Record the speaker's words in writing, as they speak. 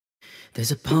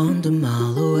There's a pond a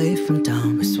mile away from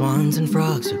town where swans and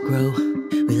frogs would grow.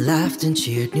 We laughed and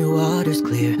cheered, new waters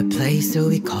clear, a place that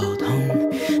we called home.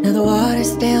 Now the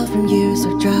water's stale from years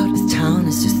of drought, this town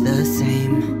is just the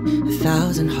same.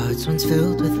 1,000 hearts once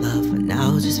filled with love, but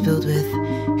now just filled with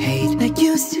hate. I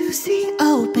used to see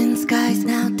open skies,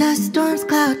 now dust storms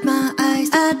cloud my eyes.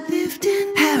 I lived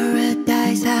in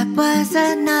paradise, that was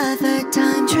another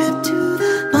time. Trip to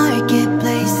the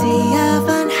marketplace, sea of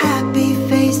unhappy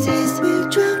faces. We're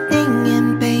drowning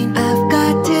in pain, I've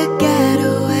got to get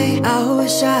away. I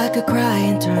wish I could cry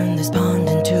and turn this pond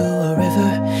into a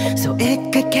river, so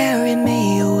it could carry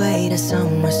me away to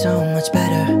somewhere so much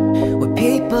better, where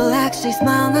people actually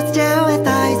smile, not stare with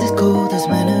eyes as cold as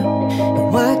winter,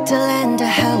 and work to lend a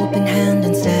helping hand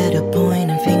instead of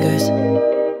pointing fingers.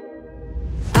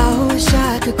 I wish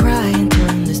I could cry and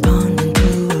turn this pond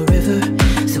into a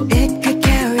river, so it could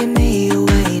carry me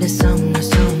away to somewhere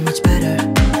so much better,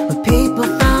 where people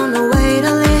found a way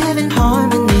to live in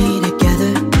harmony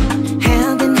together,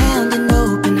 hand in hand and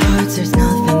open hearts, there's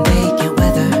nothing they can't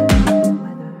weather.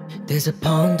 There's a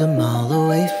pond a mile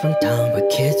away from town where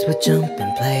kids would jump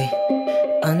and play.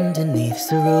 Underneath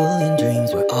cerulean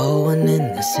dreams, we're all one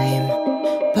and the same.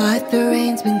 But the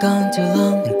rain's been gone too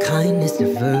long, and kindness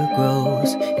never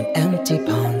grows in empty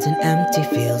ponds and empty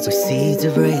fields where seeds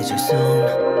of rage are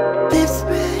sown. Lips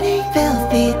spreading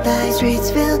filthy lies, streets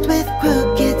filled with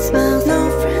crooked smiles. No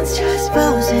friends, just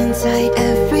foes in sight.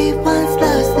 Everyone's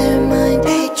lost their mind.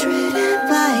 Hatred and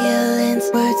violence,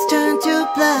 words turn to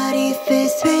bloody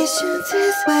fists. Patience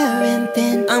is wearing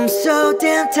thin, I'm so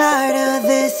damn tired of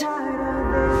this.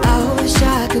 I wish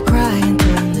I could cry and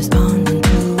turn this pond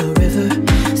into a river,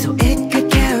 so it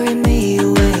could carry me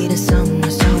away to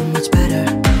somewhere so much better,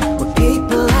 where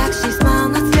people actually smile,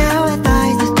 not stare with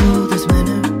eyes as cold as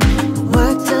winter, and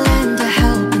work to lend a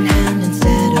helping hand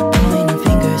instead of pointing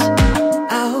fingers.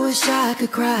 I wish I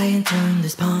could cry and turn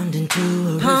this pond into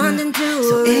a river,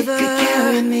 so it could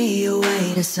carry me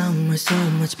away to somewhere so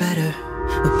much better,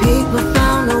 where people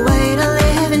found a way to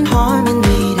live in harmony